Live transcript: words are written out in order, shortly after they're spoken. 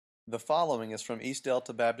The following is from East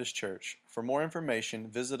Delta Baptist Church. For more information,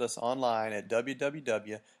 visit us online at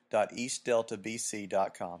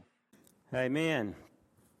www.eastdeltabc.com. Amen.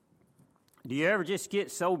 Do you ever just get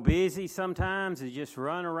so busy sometimes and just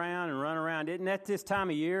run around and run around? Isn't that this time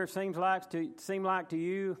of year? Seem like to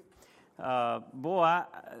you?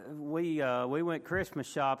 We went Christmas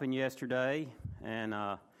shopping yesterday, and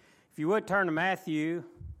if you would turn to Matthew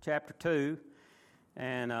chapter 2,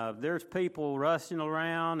 and there's people rushing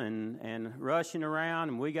around and rushing around,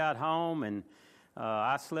 and we got home, and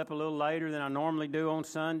I slept a little later than I normally do on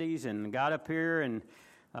Sundays, and got up here and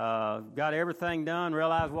got everything done.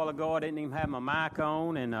 Realized a while ago I didn't even have my mic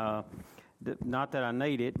on, and not that I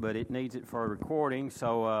need it, but it needs it for a recording.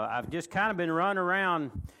 So I've just kind of been running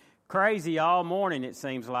around crazy all morning, it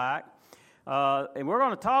seems like. And we're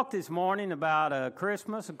going to talk this morning about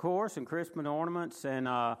Christmas, of course, and Christmas ornaments. And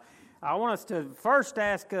I want us to first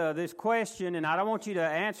ask this question, and I don't want you to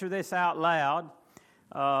answer this out loud,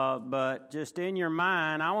 but just in your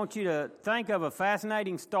mind, I want you to think of a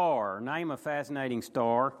fascinating star, name a fascinating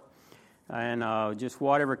star, and just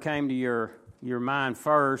whatever came to your mind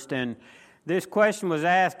first. And this question was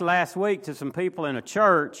asked last week to some people in a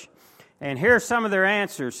church, and here's some of their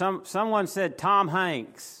answers. Someone said Tom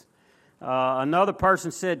Hanks. Another person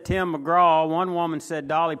said Tim McGraw. One woman said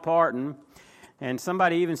Dolly Parton. And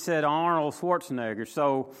somebody even said Arnold Schwarzenegger.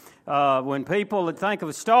 So when people think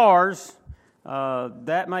of stars,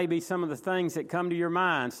 that may be some of the things that come to your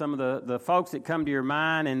mind, some of the folks that come to your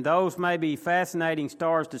mind, and those may be fascinating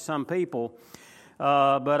stars to some people.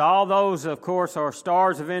 But all those, of course, are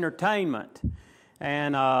stars of entertainment.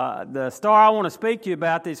 And the star I want to speak to you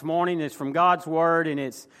about this morning is from God's Word, and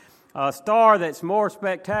it's a star that's more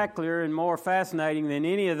spectacular and more fascinating than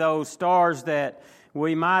any of those stars that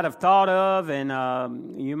we might have thought of, and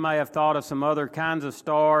you may have thought of some other kinds of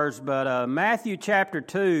stars, but Matthew chapter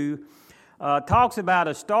 2 talks about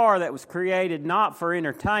a star that was created not for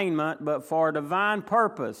entertainment, but for a divine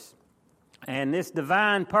purpose. And this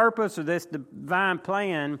divine purpose, or this divine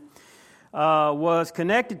plan, was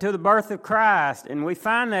connected to the birth of Christ, and we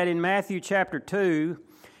find that in Matthew chapter 2.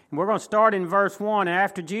 And we're going to start in verse 1. And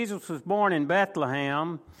after Jesus was born in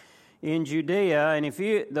Bethlehem, in Judea, and if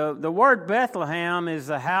you the word Bethlehem is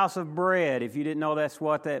the house of bread. If you didn't know that's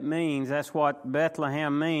what that means, that's what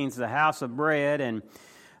Bethlehem means, the house of bread. And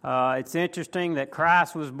it's interesting that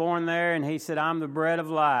Christ was born there, and he said, "I'm the bread of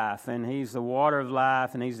life," and he's the water of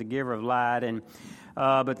life, and he's the giver of light. And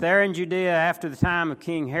but there in Judea, after the time of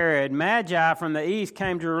King Herod, Magi from the east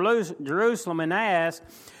came to Jerusalem and asked,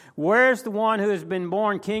 "Where's the one who has been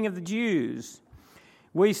born King of the Jews?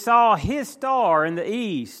 We saw his star in the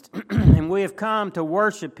east, and we have come to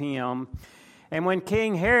worship him." And when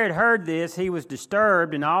King Herod heard this, he was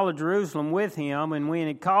disturbed, and all of Jerusalem with him. And when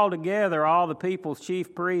he called together all the people's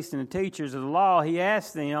chief priests and the teachers of the law, he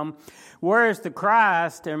asked them, "Where is the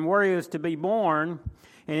Christ, and where he is to be born?"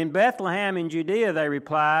 And in Bethlehem in Judea, they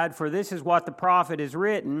replied, "For this is what the prophet has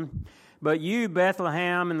written. But you,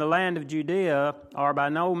 Bethlehem, in the land of Judea, are by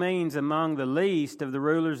no means among the least of the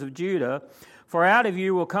rulers of Judah. For out of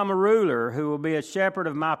you will come a ruler who will be a shepherd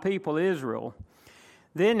of my people Israel."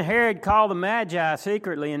 Then Herod called the Magi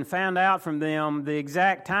secretly and found out from them the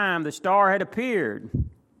exact time the star had appeared.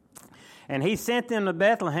 And he sent them to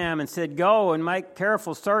Bethlehem and said, "Go and make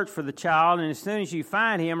careful search for the child, and as soon as you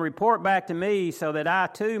find him, report back to me so that I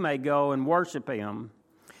too may go and worship him."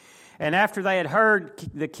 And after they had heard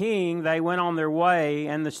the king, they went on their way,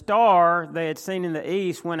 and the star they had seen in the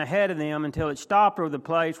east went ahead of them until it stopped over the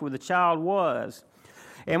place where the child was.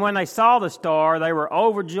 And when they saw the star, they were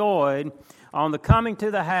overjoyed. On the coming to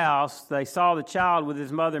the house, they saw the child with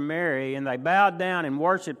his mother Mary, and they bowed down and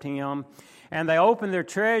worshipped him. And they opened their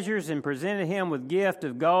treasures and presented him with gift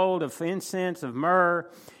of gold, of incense, of myrrh.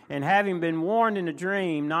 And having been warned in a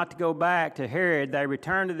dream not to go back to Herod, they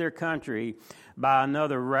returned to their country by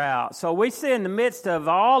another route. So we see in the midst of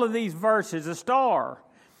all of these verses a star.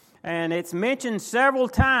 And it's mentioned several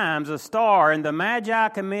times, a star. And the Magi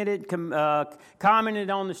commented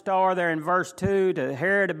on the star there in verse 2 to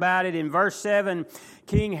Herod about it. In verse 7,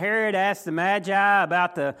 King Herod asked the Magi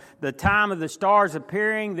about the time of the star's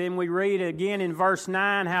appearing. Then we read again in verse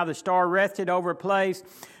 9 how the star rested over a place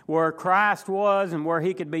where Christ was and where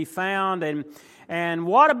he could be found. And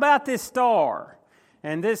what about this star?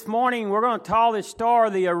 And this morning we're going to call this star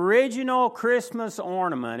the original Christmas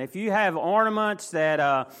ornament. If you have ornaments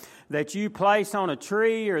that that you place on a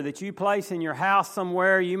tree or that you place in your house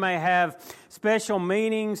somewhere. You may have special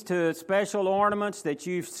meanings to special ornaments that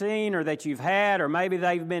you've seen or that you've had, or maybe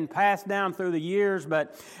they've been passed down through the years.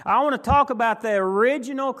 But I want to talk about the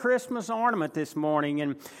original Christmas ornament this morning.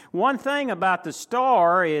 And one thing about the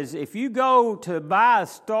star is if you go to buy a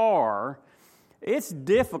star, it's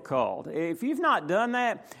difficult. If you've not done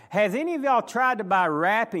that, has any of y'all tried to buy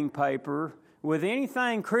wrapping paper with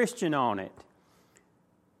anything Christian on it?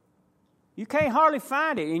 You can't hardly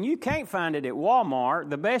find it, and you can't find it at Walmart.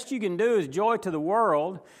 The best you can do is Joy to the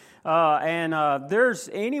World, and there's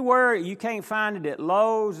anywhere you can't find it at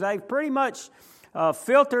Lowe's. They've pretty much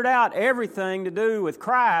filtered out everything to do with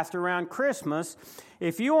Christ around Christmas.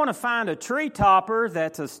 If you want to find a tree topper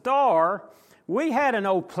that's a star, we had an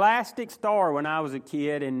old plastic star when I was a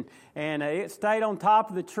kid, and it stayed on top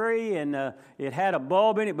of the tree, and it had a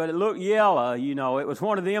bulb in it, but it looked yellow. You know, it was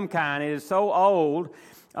one of them kind. It is so old.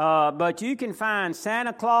 But you can find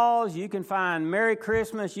Santa Claus, you can find Merry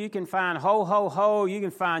Christmas, you can find Ho Ho Ho, you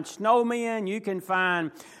can find snowmen, you can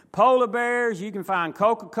find polar bears, you can find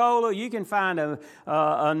Coca-Cola, you can find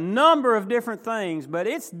a number of different things, but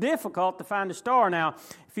it's difficult to find a star. Now,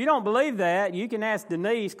 if you don't believe that, you can ask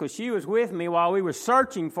Denise, because she was with me while we were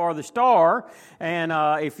searching for the star. And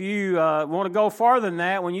if you want to go farther than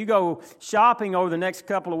that, when you go shopping over the next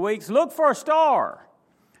couple of weeks, look for a star.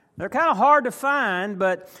 They're kind of hard to find,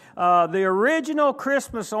 but the original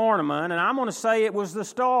Christmas ornament, and I'm going to say it was the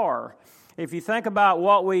star. If you think about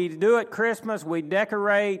what we do at Christmas, we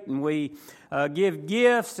decorate and we give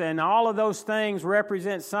gifts, and all of those things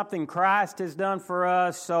represent something Christ has done for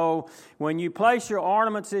us. So when you place your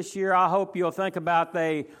ornaments this year, I hope you'll think about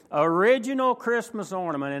the original Christmas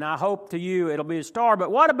ornament, and I hope to you it'll be a star.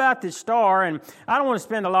 But what about this star? And I don't want to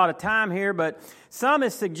spend a lot of time here, but some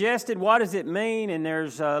has suggested what does it mean, and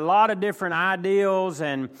there's a lot of different ideals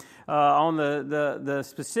and on the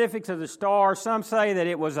specifics of the star. Some say that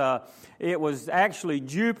it was actually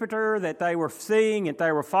Jupiter that they were seeing, that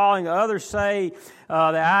they were following. Others say the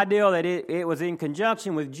ideal that it was in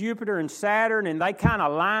conjunction with Jupiter and Saturn, and they kind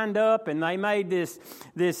of lined up and they made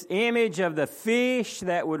this image of the fish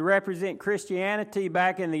that would represent Christianity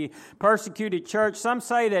back in the persecuted church. Some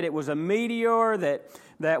say that it was a meteor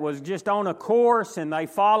that was just on a course, and they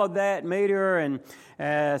followed that meteor, and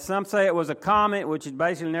some say it was a comet, which is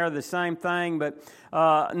basically near the same thing, but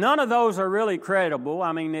none of those are really credible.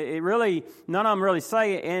 I mean, none of them really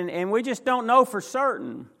say it, and we just don't know for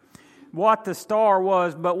certain what the star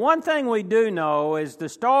was. But one thing we do know is the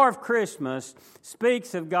star of Christmas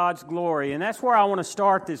speaks of God's glory, and that's where I want to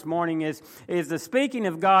start this morning is the speaking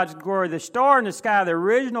of God's glory. The star in the sky, the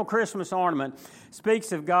original Christmas ornament,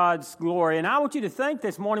 speaks of God's glory. And I want you to think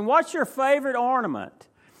this morning, what's your favorite ornament?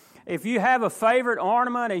 If you have a favorite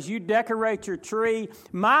ornament as you decorate your tree,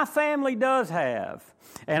 my family does have.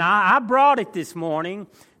 And I brought it this morning.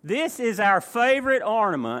 This is our favorite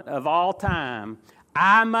ornament of all time.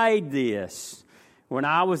 I made this when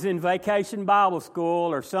I was in Vacation Bible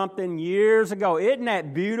School or something years ago. Isn't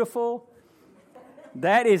that beautiful?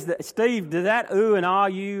 That is, Steve, did that ooh and ah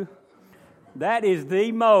you? That is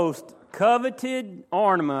the most coveted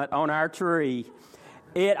ornament on our tree.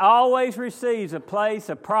 It always receives a place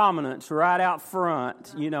of prominence right out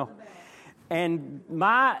front, you know. And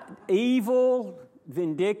my evil,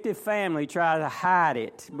 vindictive family tries to hide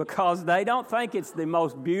it because they don't think it's the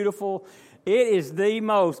most beautiful. It is the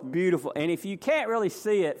most beautiful. And if you can't really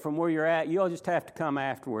see it from where you're at, you'll just have to come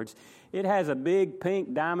afterwards. It has a big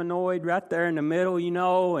pink diamondoid right there in the middle, you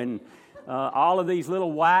know, and all of these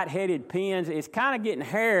little white-headed pins. It's kind of getting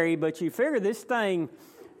hairy, but you figure this thing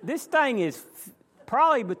is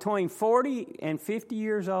probably between 40 and 50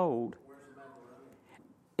 years old.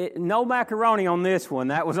 No macaroni on this one.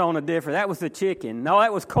 That was on a different. That was the chicken. No,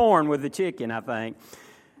 that was corn with the chicken, I think.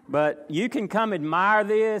 But you can come admire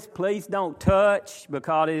this. Please don't touch,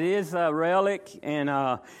 because it is a relic,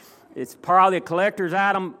 and it's probably a collector's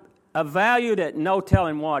item, valued at no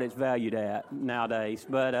telling what it's valued at nowadays.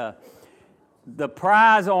 But the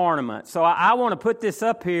prize ornament. So I want to put this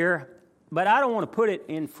up here, but I don't want to put it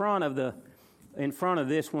in front of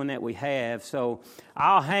this one that we have. So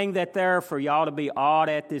I'll hang that there for y'all to be awed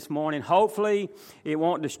at this morning. Hopefully it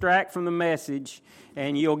won't distract from the message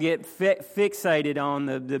and you'll get fixated on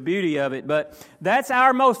the beauty of it. But that's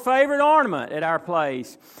our most favorite ornament at our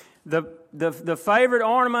place. The the favorite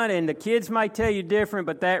ornament, and the kids may tell you different,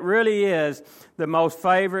 but that really is the most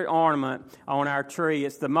favorite ornament on our tree.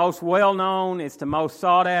 It's the most well-known. It's the most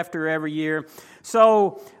sought after every year.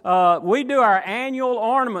 So we do our annual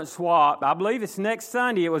ornament swap. I believe it's next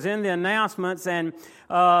Sunday. It was in the announcements, and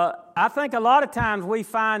I think a lot of times we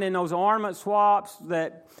find in those ornament swaps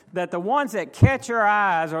that the ones that catch our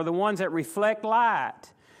eyes are the ones that reflect light.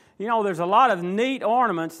 You know, there's a lot of neat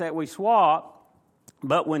ornaments that we swap,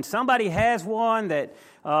 but when somebody has one that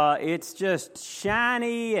it's just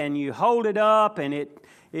shiny and you hold it up and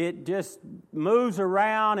it just moves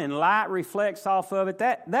around and light reflects off of it,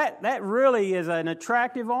 that really is an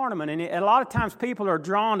attractive ornament. And a lot of times people are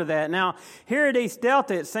drawn to that. Now, here at East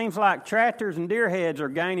Delta, it seems like tractors and deer heads are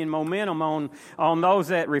gaining momentum on those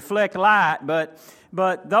that reflect light.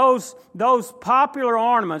 But those popular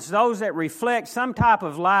ornaments, those that reflect some type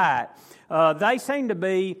of light, they seem to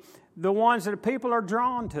be the ones that people are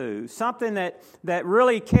drawn to, something that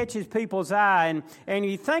really catches people's eye. And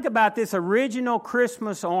you think about this original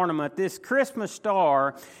Christmas ornament, this Christmas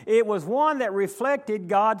star, it was one that reflected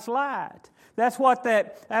God's light. That's what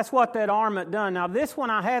that ornament done. Now, this one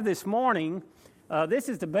I have this morning, this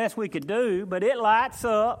is the best we could do, but it lights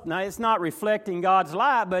up. Now, it's not reflecting God's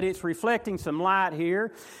light, but it's reflecting some light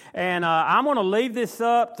here. And I'm going to leave this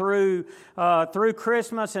up through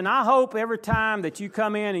Christmas. And I hope every time that you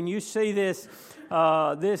come in and you see this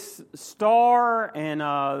star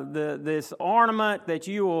and this ornament, that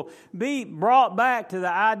you will be brought back to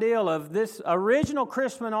the ideal of this original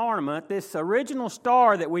Christmas ornament, this original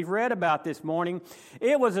star that we've read about this morning.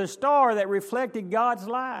 It was a star that reflected God's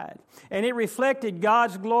light, and it reflected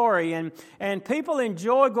God's glory. And people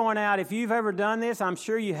enjoy going out. If you've ever done this, I'm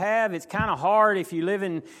sure you have. It's kind of hard if you live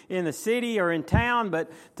in the city or in town,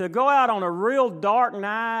 but to go out on a real dark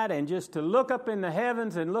night and just to look up in the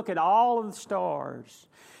heavens and look at all of the stars.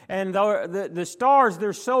 And the stars,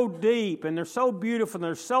 they're so deep and they're so beautiful and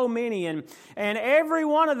there's so many. And every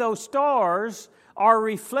one of those stars are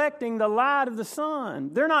reflecting the light of the sun.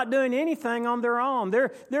 They're not doing anything on their own.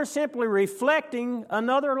 They're simply reflecting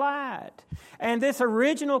another light. And this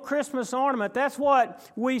original Christmas ornament, that's what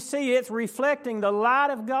we see. It's reflecting the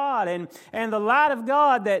light of God and the light of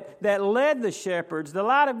God that led the shepherds, the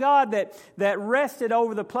light of God that rested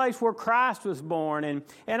over the place where Christ was born.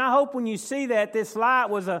 And I hope when you see that, this light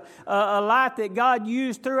was a light that God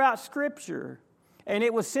used throughout Scripture. And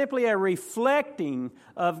it was simply a reflecting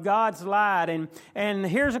of God's light. And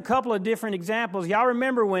here's a couple of different examples. Y'all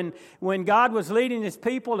remember when God was leading His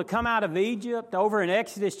people to come out of Egypt? Over in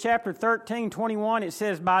Exodus chapter 13:21, it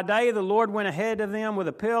says, "By day the Lord went ahead of them with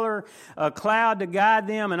a pillar, a cloud to guide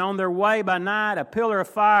them, and on their way by night a pillar of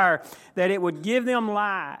fire, that it would give them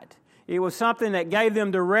light." It was something that gave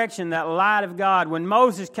them direction, that light of God. When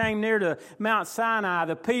Moses came near to Mount Sinai,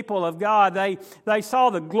 the people of God, they saw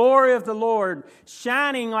the glory of the Lord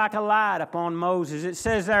shining like a light upon Moses. It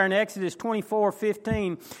says there in Exodus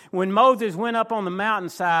 24:15, when Moses went up on the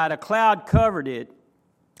mountainside, a cloud covered it.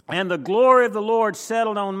 And the glory of the Lord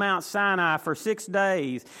settled on Mount Sinai for 6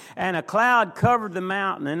 days, and a cloud covered the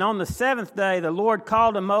mountain. And on the seventh day, the Lord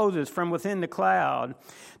called to Moses from within the cloud.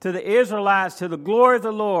 To the Israelites, to the glory of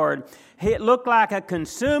the Lord, it looked like a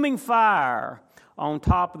consuming fire on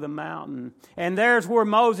top of the mountain. And there's where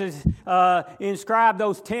Moses inscribed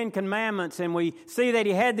those 10 Commandments, and we see that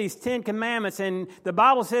he had these 10 Commandments. And the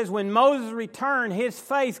Bible says when Moses returned, his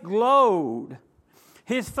face glowed.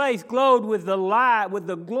 His face glowed with the light, with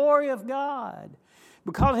the glory of God.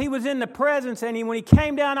 Because he was in the presence, and when he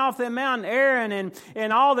came down off that mountain, Aaron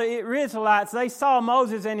and all the Israelites, they saw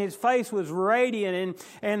Moses and his face was radiant.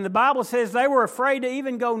 And the Bible says they were afraid to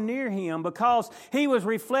even go near him because he was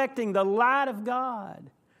reflecting the light of God.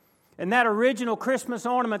 And that original Christmas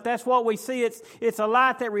ornament, that's what we see. It's a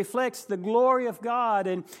light that reflects the glory of God.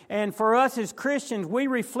 And for us as Christians, we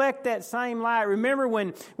reflect that same light. Remember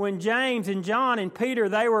when James and John and Peter,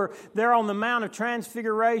 they were there on the Mount of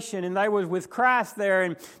Transfiguration, and they was with Christ there.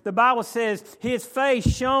 And the Bible says his face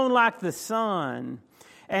shone like the sun,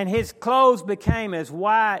 and his clothes became as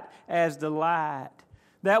white as the light.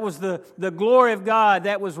 That was the glory of God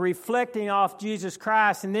that was reflecting off Jesus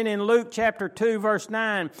Christ. And then in Luke chapter 2, verse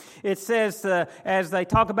 9, it says, as they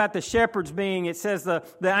talk about the shepherds being, it says, the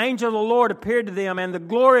angel of the Lord appeared to them, and the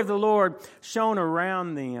glory of the Lord shone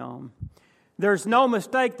around them. There's no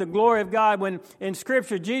mistake the glory of God. When in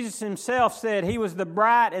Scripture, Jesus Himself said He was the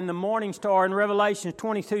bright and the morning star in Revelation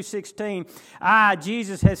 22:16. I,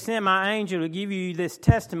 Jesus, has sent my angel to give you this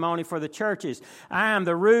testimony for the churches. I am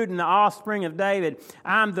the root and the offspring of David.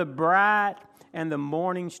 I am the bright and the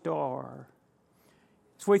morning star.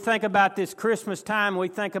 As we think about this Christmas time, we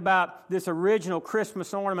think about this original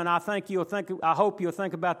Christmas ornament. I hope you'll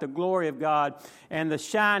think about the glory of God and the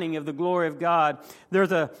shining of the glory of God.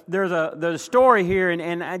 There's a story here,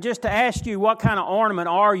 and just to ask you, what kind of ornament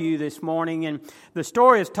are you this morning? And the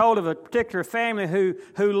story is told of a particular family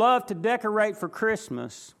who loved to decorate for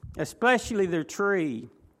Christmas, especially their tree.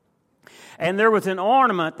 And there was an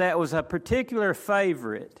ornament that was a particular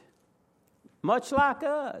favorite, much like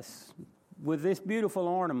us, with this beautiful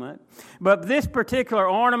ornament. But this particular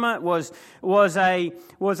ornament was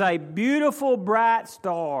a beautiful bright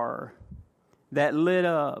star that lit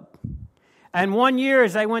up. And one year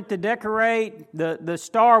as they went to decorate, the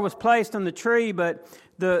star was placed on the tree, but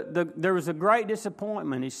there was a great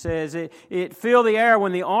disappointment. He says it filled the air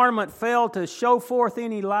when the ornament failed to show forth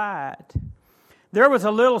any light. There was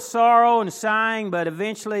a little sorrow and sighing, but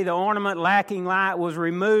eventually the ornament, lacking light, was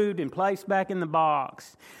removed and placed back in the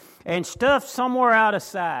box and stuffed somewhere out of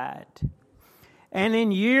sight. And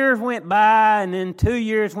then years went by, and then 2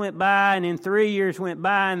 years went by, and then 3 years went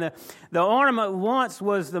by, and the ornament once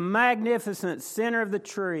was the magnificent center of the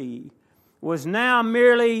tree, was now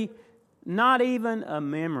merely not even a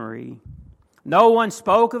memory. No one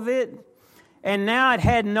spoke of it, and now it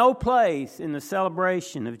had no place in the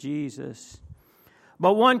celebration of Jesus.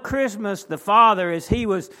 But one Christmas, the father, as he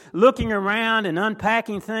was looking around and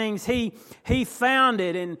unpacking things, he found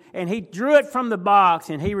it and he drew it from the box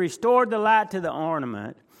and he restored the light to the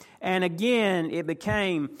ornament. And again, it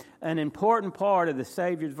became an important part of the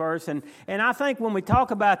Savior's verse. And I think when we talk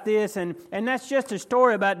about this, and that's just a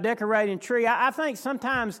story about decorating a tree, I think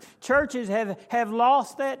sometimes churches have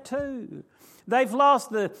lost that too. They've lost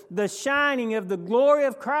the shining of the glory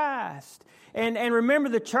of Christ. And remember,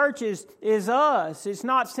 the church is us. It's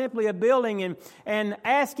not simply a building. And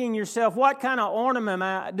asking yourself, what kind of ornament am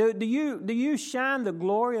I? Do you shine the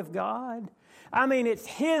glory of God? I mean, it's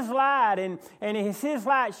His light, and as His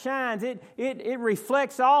light shines, it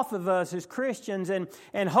reflects off of us as Christians.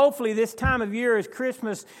 And hopefully this time of year, as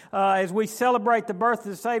Christmas, as we celebrate the birth of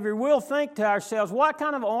the Savior, we'll think to ourselves, what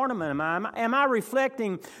kind of ornament am I? Am I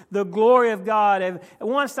reflecting the glory of God?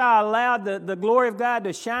 Once I allowed the glory of God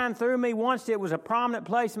to shine through me, once it was a prominent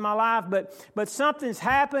place in my life, but something's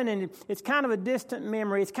happened, and it's kind of a distant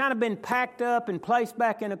memory. It's kind of been packed up and placed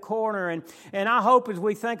back in a corner. And I hope as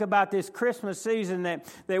we think about this Christmas season that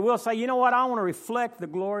we'll say, you know what, I want to reflect the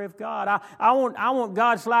glory of God. I want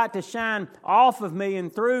God's light to shine off of me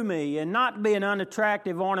and through me, and not be an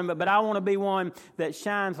unattractive ornament, but I want to be one that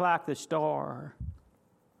shines like the star.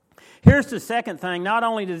 Here's the second thing. Not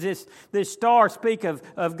only does this star speak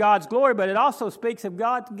of God's glory, but it also speaks of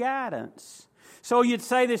God's guidance. So you'd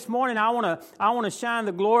say this morning, I want to shine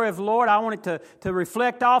the glory of the Lord. I want it to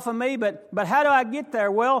reflect off of me. But how do I get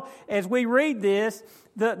there? Well, as we read this,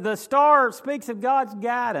 the star speaks of God's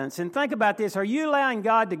guidance. And think about this. Are you allowing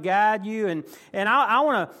God to guide you? And I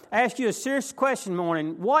want to ask you a serious question this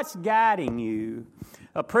morning. What's guiding you?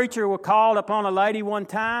 A preacher was called upon a lady one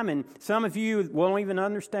time, and some of you won't even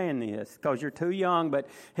understand this because you're too young, but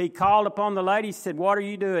he called upon the lady, said, what are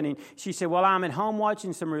you doing? And she said, well, I'm at home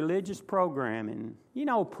watching some religious programming. You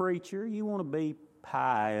know, preacher, you want to be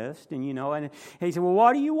pious, and and he said, well,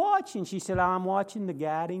 what are you watching? She said, I'm watching The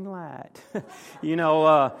Guiding Light.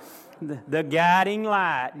 The guiding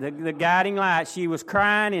light, the guiding light. She was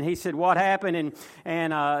crying, and he said, what happened?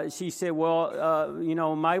 And she said,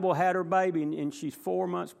 well, Mabel had her baby, and she's 4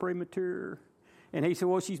 months premature. And he said,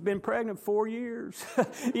 well, she's been pregnant 4 years.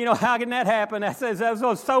 How can that happen? That's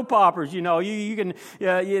those soap operas, you can,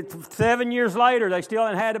 7 years later, they still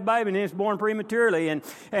hadn't had a baby, and it's born prematurely. And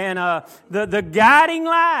the guiding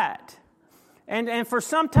light. And for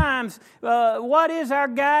sometimes, what is our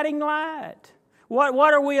guiding light?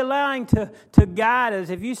 What are we allowing to guide us?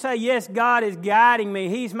 If you say, yes, God is guiding me,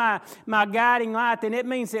 He's my guiding light, then it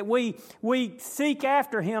means that we seek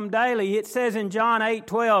after Him daily. It says in John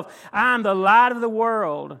 8:12, I am the light of the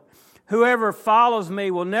world. Whoever follows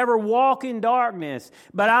me will never walk in darkness,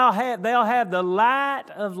 but they'll have the light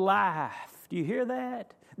of life. Do you hear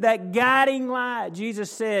that? That guiding light.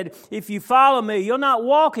 Jesus said, if you follow me, you'll not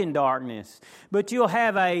walk in darkness, but you'll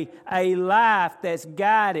have a life that's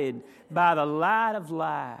guided by the light of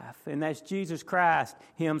life, and that's Jesus Christ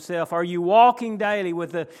Himself. Are you walking daily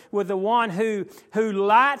with the one who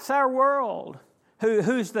lights our world?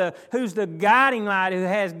 Who's the guiding light, who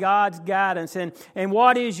has God's guidance? And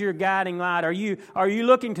what is your guiding light? Are you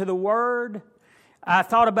looking to the Word? I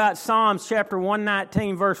thought about Psalms chapter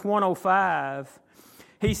 119, verse 105.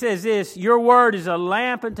 He says this, your word is a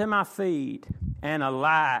lamp unto my feet and a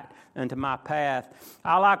light unto my path.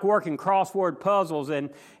 I like working crossword puzzles,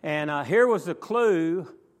 and here was the clue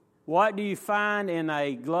What do you find in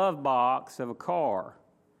a glove box of a car?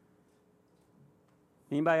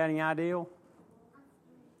 Anybody got any idea?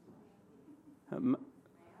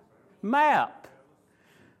 Map.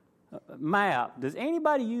 Map. Does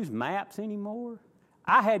anybody use maps anymore?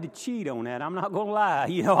 I had to cheat on that. I'm not going to lie.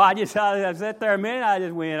 I sat there a minute. I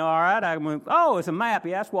just went, all right. I went, oh, it's a map.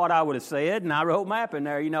 Yeah, that's what I would have said. And I wrote map in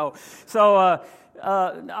there, So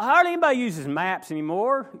hardly anybody uses maps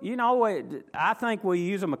anymore. I think we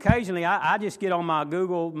use them occasionally. I just get on my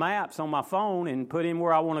Google Maps on my phone and put in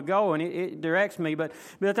where I want to go, and it directs me. But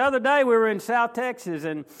the other day we were in South Texas,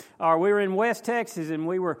 or we were in West Texas, and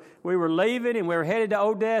we were leaving, and we were headed to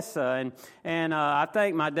Odessa. And I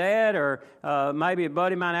think my dad or maybe a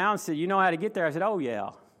buddy of mine, Alan, said, "You know how to get there?" I said, "Oh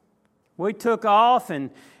yeah." We took off,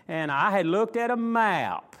 and I had looked at a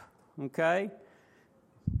map. Okay.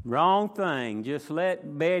 Wrong thing. Just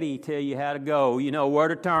let Betty tell you how to go, where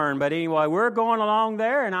to turn. But anyway, we're going along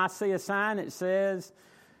there, and I see a sign that says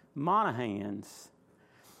Monahans.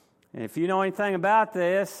 And if you know anything about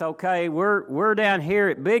this, okay, we're down here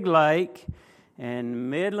at Big Lake, and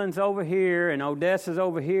Midland's over here, and Odessa's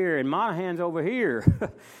over here, and Monahans over here.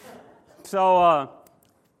 So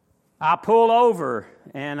I pull over,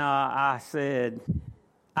 and I said,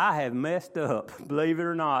 I have messed up, believe it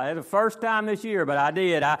or not. It's the first time this year, but I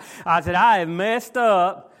did. I said, I have messed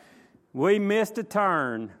up. We missed a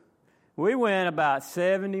turn. We went about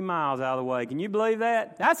 70 miles out of the way. Can you believe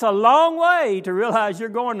that? That's a long way to realize you're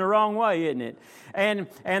going the wrong way, isn't it? And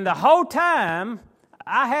the whole time,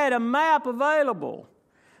 I had a map available.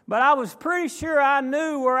 But I was pretty sure I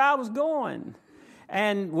knew where I was going.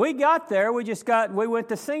 And we got there, we went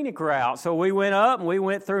the scenic route. So we went up and we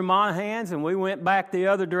went through Monahans and we went back the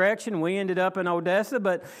other direction. We ended up in Odessa.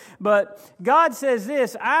 But God says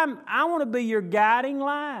this, I want to be your guiding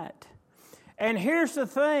light. And here's the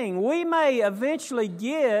thing, we may eventually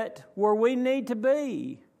get where we need to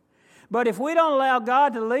be. But if we don't allow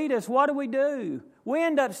God to lead us, what do? We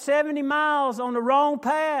end up 70 miles on the wrong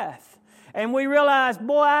path. And we realize,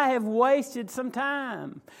 boy, I have wasted some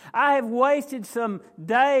time. I have wasted some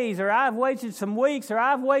days, or I've wasted some weeks, or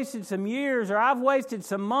I've wasted some years, or I've wasted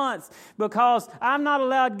some months because I've not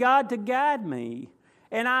allowed God to guide me.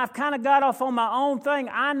 And I've kind of got off on my own thing.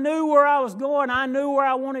 I knew where I was going. I knew where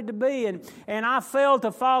I wanted to be. And I failed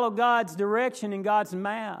to follow God's direction and God's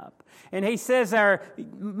map. And he says there,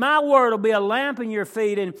 my word will be a lamp in your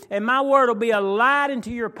feet, and my word will be a light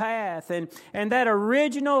into your path. And that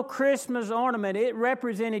original Christmas ornament, it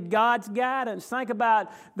represented God's guidance. Think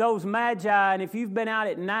about those magi, and if you've been out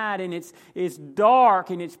at night and it's dark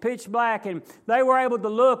and it's pitch black, and they were able to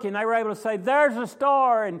look and they were able to say, there's a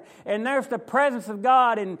star, and there's the presence of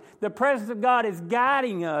God, and the presence of God is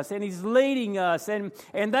guiding us and He's leading us. And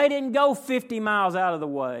they didn't go 50 miles out of the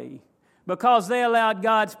way, because they allowed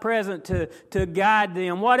God's presence to guide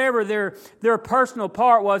them. Whatever their personal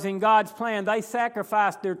part was in God's plan, they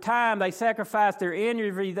sacrificed their time, they sacrificed their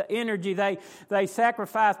energy, they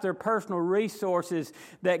sacrificed their personal resources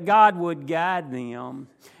that God would guide them.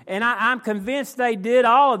 And I'm convinced they did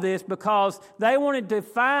all of this because they wanted to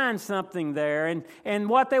find something there. And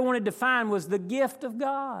what they wanted to find was the gift of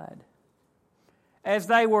God. As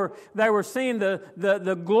they were seeing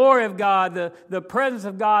the glory of God, the presence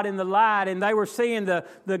of God in the light, and they were seeing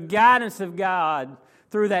the guidance of God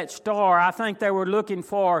through that star. I think they were looking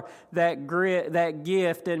for that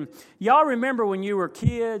gift. And y'all remember when you were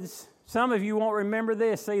kids? Some of you won't remember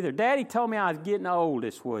this either. Daddy told me I was getting old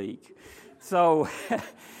this week. So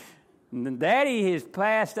Daddy is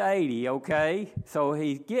past 80, okay? So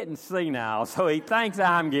he's getting senile, so he thinks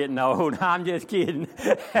I'm getting old. I'm just kidding.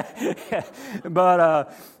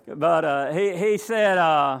 But he said,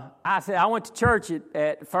 I went to church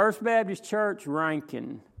at First Baptist Church,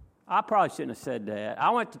 Rankin. I probably shouldn't have said that. I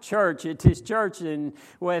went to church at this church in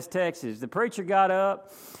West Texas. The preacher got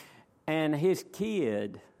up, and his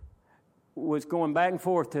kid was going back and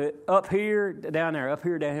forth to up here, down there, up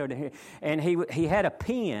here, down here, down here. And he had a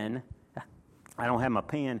pen. I don't have my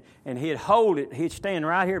pen. And he'd hold it. He'd stand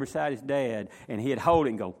right here beside his dad, and he'd hold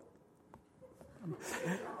it and go.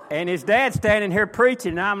 And his dad's standing here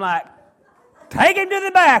preaching, and I'm like, take him to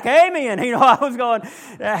the back, amen. I was going,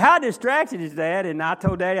 how distracted is Dad? And I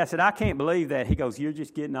told Daddy, I said, I can't believe that. He goes, you're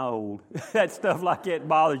just getting old. That stuff like that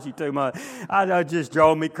bothers you too much. It just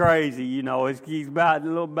drove me crazy, He's about a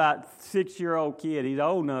little 6-year-old kid. He's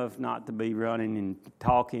old enough not to be running and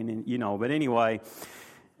talking, and But anyway,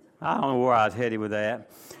 I don't know where I was headed with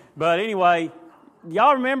that. But anyway,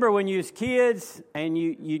 y'all remember when you was kids and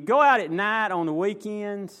you'd go out at night on the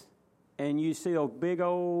weekends and you see those big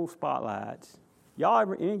old spotlights?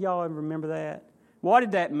 Any of y'all ever remember that? What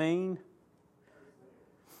did that mean?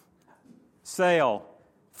 sale.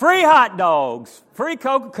 Free hot dogs, free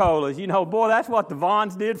Coca-Colas. You know, boy, that's what the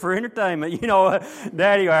Vons did for entertainment. You know,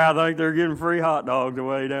 Daddy, I think they're giving free hot dogs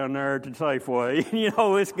away down there at the Safeway. You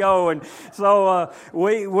know, let's go. And so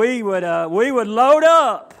we would load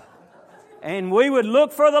up and we would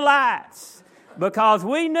look for the lights because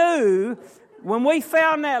we knew when we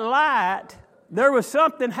found that light, there was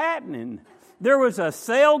something happening. There was a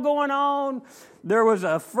sale going on. There was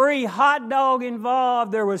a free hot dog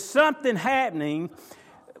involved. There was something happening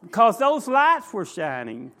because those lights were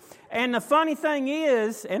shining. And the funny thing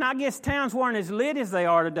is, and I guess towns weren't as lit as they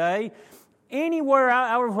are today, anywhere,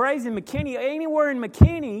 I was raised in McKinney, anywhere in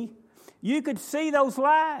McKinney, you could see those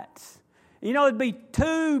lights. You know, it'd be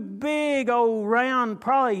two big old round,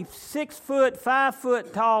 probably 6 foot, 5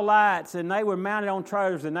 foot tall lights, and they were mounted on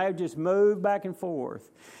trailers, and they would just move back and forth.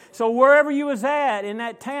 So wherever you was at in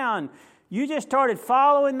that town, you just started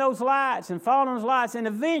following those lights, and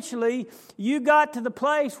eventually you got to the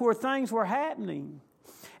place where things were happening.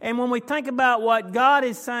 And when we think about what God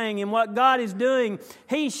is saying and what God is doing,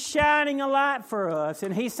 He's shining a light for us.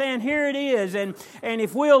 And He's saying, here it is. And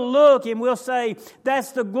if we'll look and we'll say,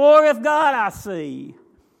 that's the glory of God I see.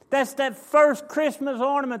 That's that first Christmas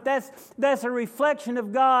ornament. That's a reflection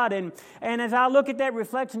of God. And as I look at that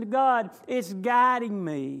reflection of God, it's guiding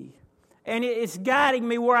me. And it's guiding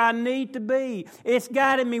me where I need to be. It's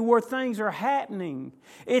guiding me where things are happening.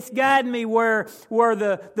 It's guiding me where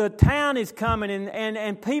the town is coming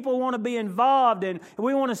and people want to be involved and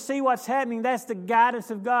we want to see what's happening. That's the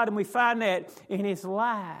guidance of God, and we find that in His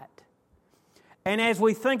light. And as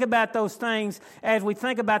we think about those things, as we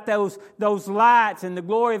think about those lights and the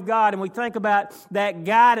glory of God, and we think about that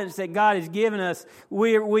guidance that God has given us,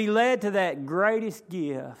 we led to that greatest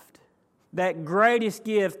gift. That greatest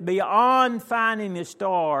gift, beyond finding the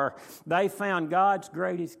star, they found God's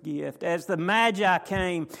greatest gift. As the Magi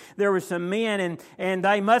came, there were some men, and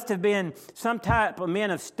they must have been some type of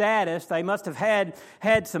men of status. They must have had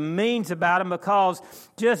some means about them, because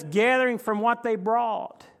just gathering from what they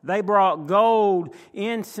brought gold,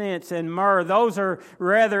 incense, and myrrh. Those are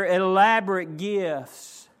rather elaborate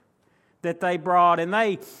gifts that they brought, and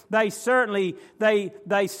they certainly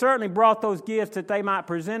brought those gifts that they might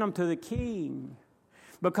present them to the king,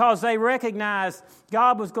 because they recognized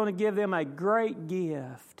God was going to give them a great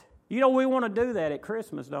gift. You know, we want to do that at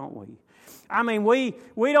Christmas, don't we? I mean, we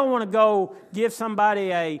don't want to go give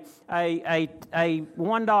somebody a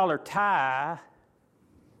 $1 tie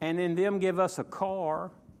and then them give us a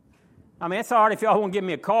car. I mean, it's all right if y'all want to give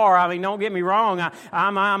me a car. I mean, don't get me wrong.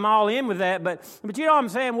 I'm all in with that. But you know what I'm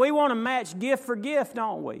saying? We want to match gift for gift,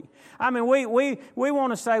 don't we? I mean, we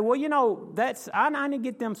want to say, well, you know, I need to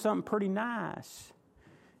get them something pretty nice.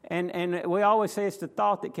 And we always say it's the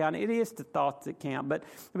thought that counts. It is the thoughts that count. But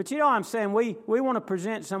you know what I'm saying? We want to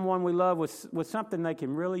present someone we love with something they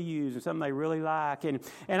can really use and something they really like. And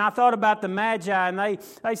I thought about the Magi, and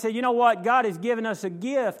they said, you know what? God has given us a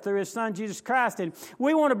gift through His Son, Jesus Christ, and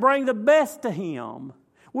we want to bring the best to Him.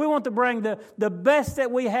 We want to bring the best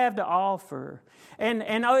that we have to offer. And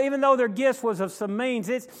even though their gift was of some means,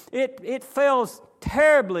 it fails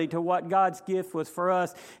terribly to what God's gift was for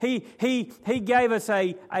us. He gave us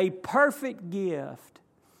a perfect gift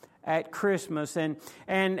at Christmas.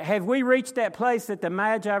 And have we reached that place that the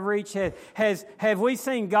Magi reached? Have we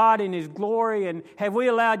seen God in His glory? And have we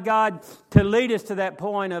allowed God to lead us to that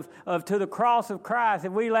point of to the cross of Christ?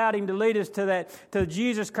 Have we allowed Him to lead us to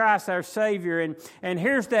Jesus Christ our Savior? And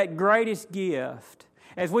here's that greatest gift.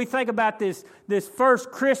 As we think about this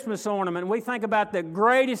first Christmas ornament, we think about the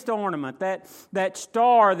greatest ornament, that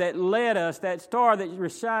star that led us, that star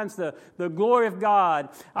that shines the glory of God.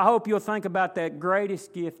 I hope you'll think about that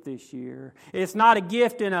greatest gift this year. It's not a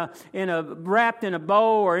gift wrapped in a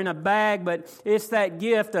bow or in a bag, but it's that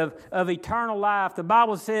gift of eternal life. The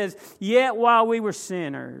Bible says, yet while we were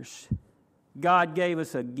sinners, God gave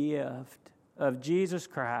us a gift of Jesus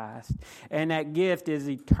Christ, and that gift is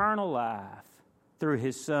eternal life through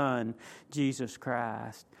His Son, Jesus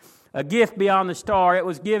Christ. A gift beyond the star. It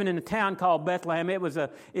was given in a town called Bethlehem. It was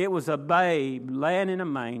a babe laying in a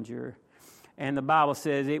manger. And the Bible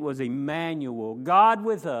says it was Emmanuel, God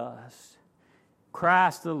with us,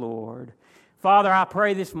 Christ the Lord. Father, I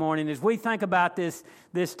pray this morning as we think about this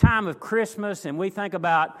time of Christmas, and we think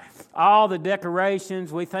about all the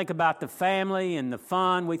decorations, we think about the family and the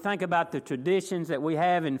fun, we think about the traditions that we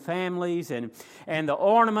have in families and the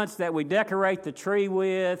ornaments that we decorate the tree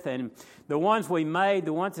with, and the ones we made,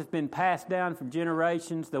 the ones that's been passed down from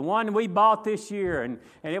generations, the one we bought this year, and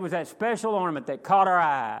it was that special ornament that caught our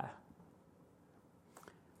eye.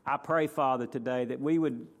 I pray, Father, today that we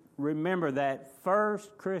would remember that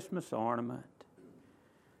first Christmas ornament,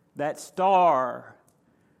 that star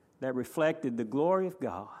that reflected the glory of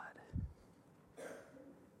God.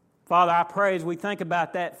 Father, I pray as we think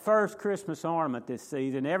about that first Christmas ornament this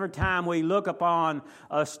season, every time we look upon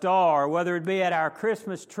a star, whether it be at our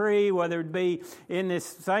Christmas tree, whether it be in this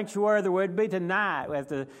sanctuary, whether it be tonight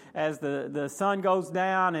as the sun goes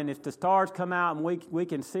down, and if the stars come out and we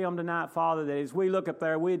can see them tonight, Father, that as we look up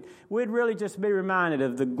there, we'd really just be reminded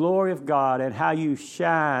of the glory of God and how you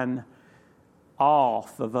shine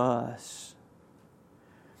off of us.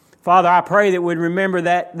 Father, I pray that we'd remember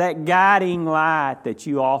that guiding light that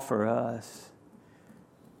you offer us.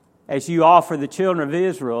 As you offer the children of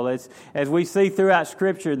Israel, as we see throughout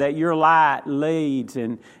Scripture that your light leads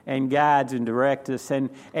and guides and directs us.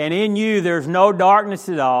 And in you there's no darkness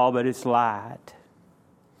at all, but it's light.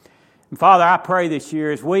 And Father, I pray this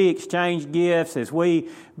year as we exchange gifts, as we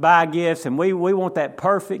buy gifts, and we want that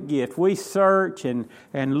perfect gift. We search and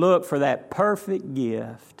look for that perfect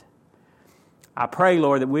gift. I pray,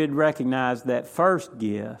 Lord, that we'd recognize that first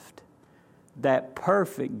gift, that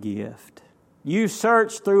perfect gift. You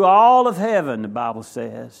searched through all of heaven, the Bible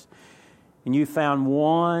says, and you found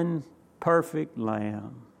one perfect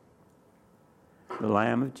lamb, the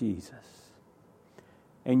Lamb of Jesus.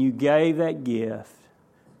 And you gave that gift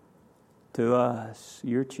to us,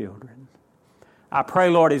 your children. I pray,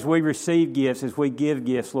 Lord, as we receive gifts, as we give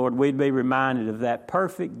gifts, Lord, we'd be reminded of that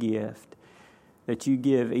perfect gift that you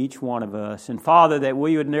give each one of us. And Father, that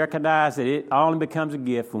we would recognize that it only becomes a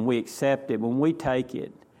gift when we accept it, when we take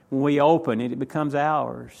it, when we open it, it becomes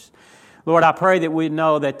ours. Lord, I pray that we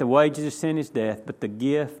know that the wages of sin is death, but the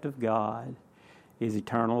gift of God is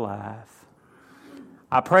eternal life.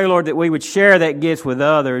 I pray, Lord, that we would share that gift with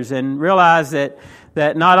others and realize that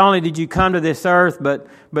not only did you come to this earth, but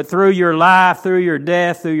through your life, through your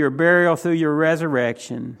death, through your burial, through your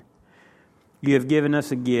resurrection, you have given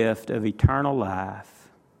us a gift of eternal life.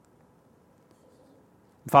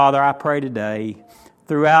 Father, I pray today,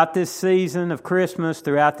 throughout this season of Christmas,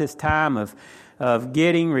 throughout this time of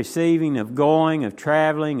getting, receiving, of going, of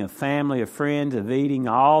traveling, of family, of friends, of eating,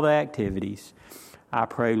 all the activities, I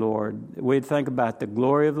pray, Lord, that we'd think about the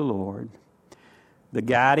glory of the Lord, the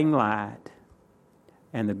guiding light,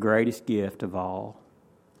 and the greatest gift of all.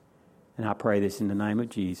 And I pray this in the name of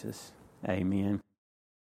Jesus. Amen.